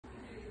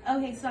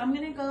Okay, so I'm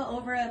gonna go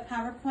over a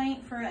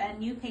PowerPoint for a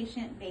new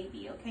patient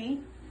baby, okay?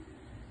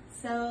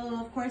 So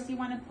of course you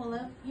wanna pull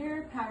up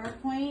your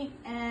PowerPoint,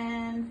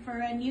 and for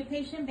a new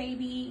patient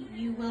baby,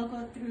 you will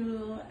go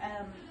through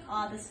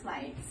all the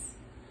slides.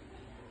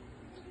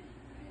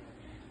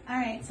 All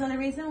right, so the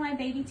reason why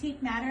baby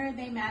teeth matter,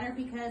 they matter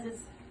because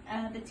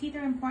the teeth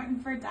are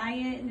important for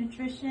diet,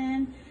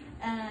 nutrition,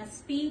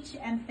 speech,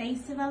 and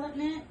face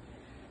development.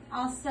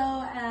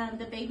 Also,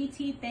 the baby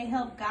teeth, they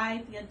help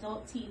guide the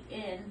adult teeth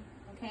in,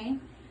 okay?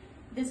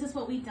 This is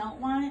what we don't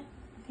want,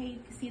 okay? You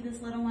can see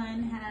this little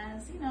one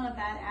has, a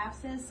bad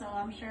abscess, so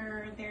I'm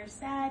sure they're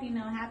sad,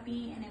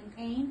 happy and in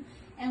pain.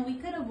 And we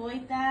could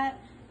avoid that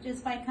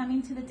just by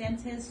coming to the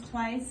dentist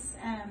twice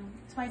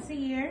a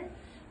year.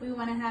 We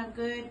want to have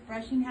good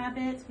brushing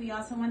habits. We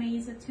also want to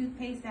use a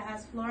toothpaste that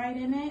has fluoride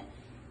in it,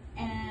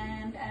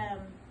 and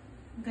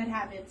good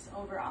habits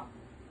overall.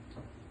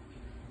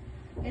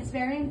 It's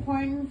very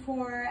important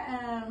for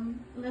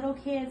little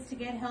kids to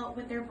get help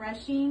with their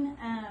brushing.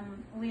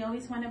 We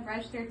always want to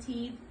brush their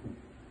teeth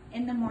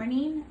in the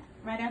morning,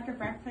 right after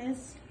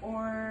breakfast,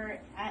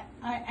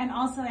 and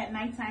also at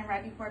nighttime,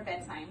 right before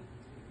bedtime.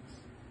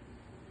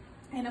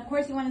 And of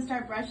course, you want to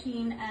start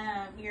brushing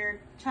your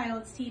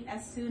child's teeth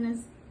as soon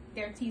as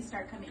their teeth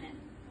start coming in.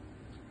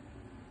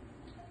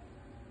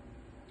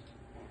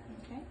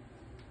 Okay.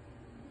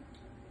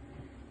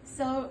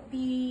 So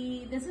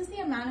this is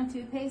the amount of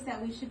toothpaste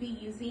that we should be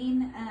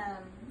using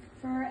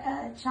for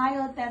a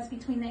child that's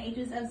between the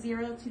ages of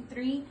 0 to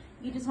 3.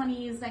 You just want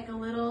to use like a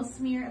little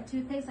smear of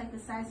toothpaste, like the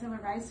size of a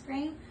rice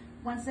grain.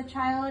 Once the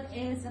child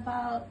is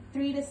about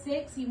 3 to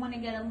 6, you want to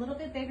get a little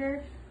bit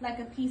bigger, like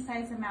a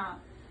pea-sized amount.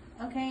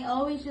 Okay,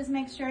 always just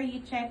make sure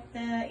you check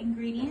the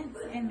ingredients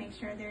and make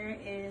sure there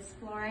is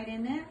fluoride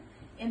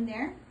in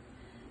there.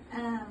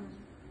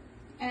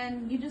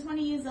 And you just want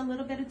to use a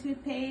little bit of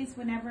toothpaste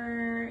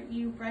whenever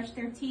you brush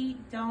their teeth.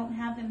 Don't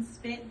have them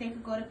spit. They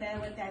could go to bed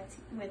with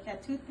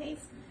that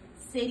toothpaste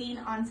sitting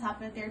on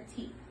top of their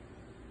teeth.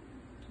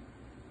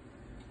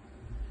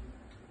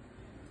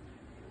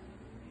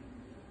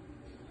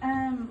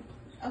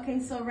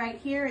 Okay, so right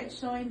here it's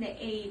showing the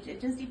age.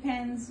 It just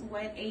depends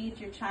what age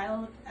your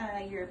child,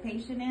 your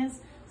patient is.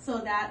 So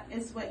that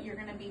is what you're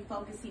going to be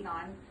focusing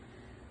on.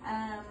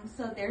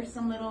 So there's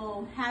some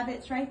little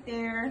habits right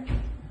there.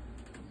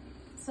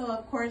 So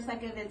of course,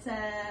 like if it's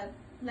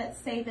let's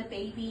say the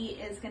baby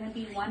is going to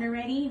be 1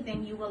 already,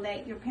 then you will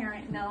let your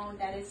parent know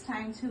that it's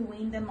time to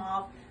wean them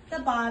off the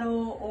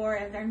bottle, or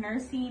if they're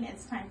nursing,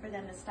 it's time for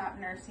them to stop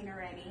nursing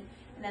already.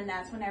 And then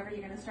that's whenever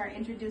you're going to start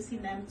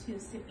introducing them to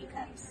sippy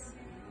cups.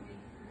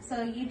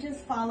 So you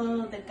just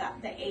follow the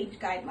age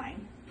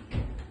guideline.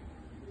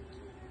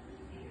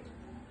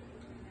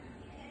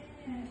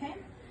 Okay.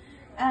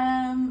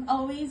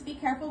 Always be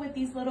careful with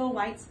these little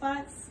white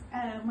spots.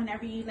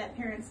 Whenever you let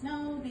parents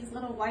know, these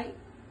little white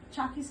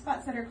chalky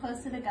spots that are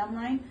close to the gum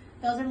line,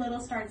 those are little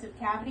starts of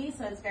cavity,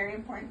 so it's very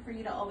important for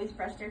you to always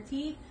brush their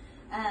teeth.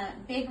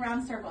 Big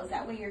round circles,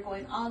 that way you're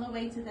going all the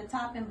way to the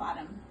top and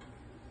bottom.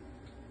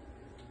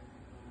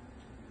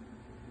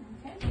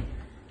 Okay.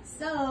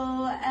 So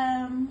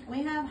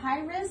we have high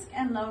risk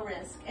and low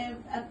risk. If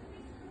a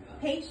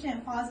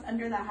patient falls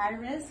under the high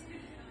risk,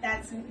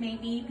 that's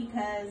maybe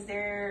because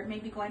they're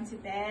maybe going to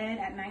bed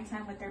at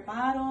nighttime with their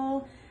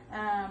bottle.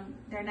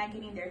 They're not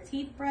getting their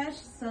teeth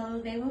brushed,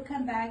 so they will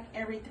come back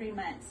every 3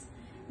 months.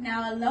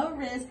 Now a low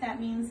risk, that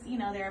means,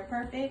 they're a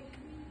perfect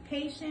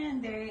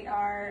patient. They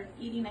are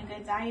eating a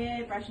good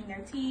diet, brushing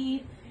their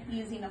teeth,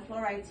 using a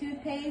fluoride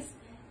toothpaste.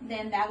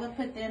 Then that would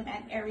put them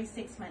at every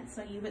 6 months.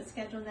 So you would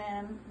schedule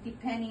them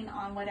depending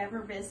on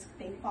whatever risk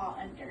they fall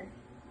under.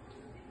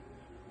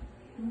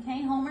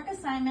 Okay, homework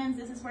assignments.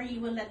 This is where you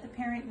would let the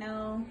parent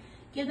know,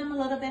 give them a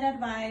little bit of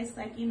advice,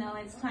 like,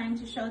 it's time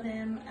to show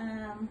them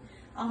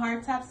a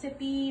hard top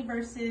sippy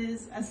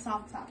versus a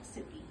soft top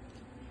sippy.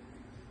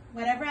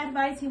 Whatever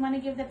advice you want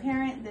to give the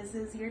parent, this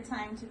is your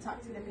time to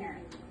talk to the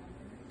parent.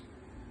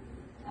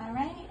 All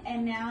right,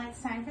 and now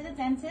it's time for the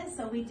dentist.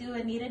 So we do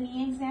a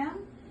knee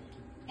exam.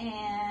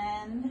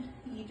 And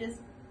you just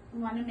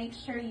want to make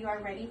sure you are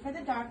ready for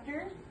the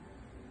doctor.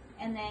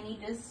 And then you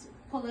just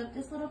pull up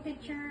this little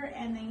picture,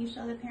 and then you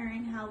show the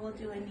parent how we'll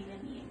do a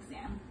knee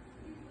exam.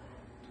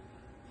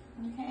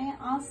 Okay,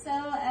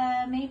 also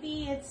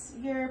maybe it's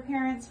your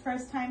parent's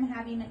first time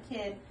having a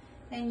kid.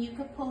 Then you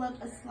could pull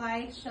up a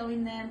slide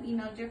showing them,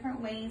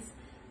 different ways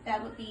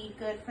that would be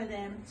good for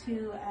them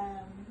to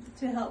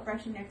help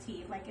brushing their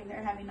teeth, like if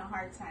they're having a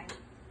hard time.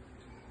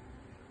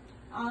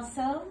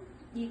 Also,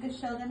 you could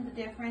show them the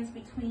difference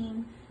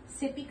between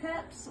sippy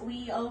cups.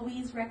 We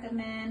always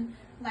recommend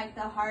like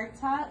the hard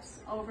tops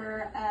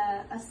over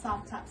a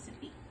soft top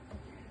sippy.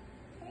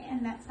 Okay,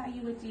 and that's how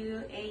you would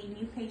do a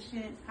new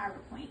patient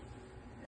PowerPoint.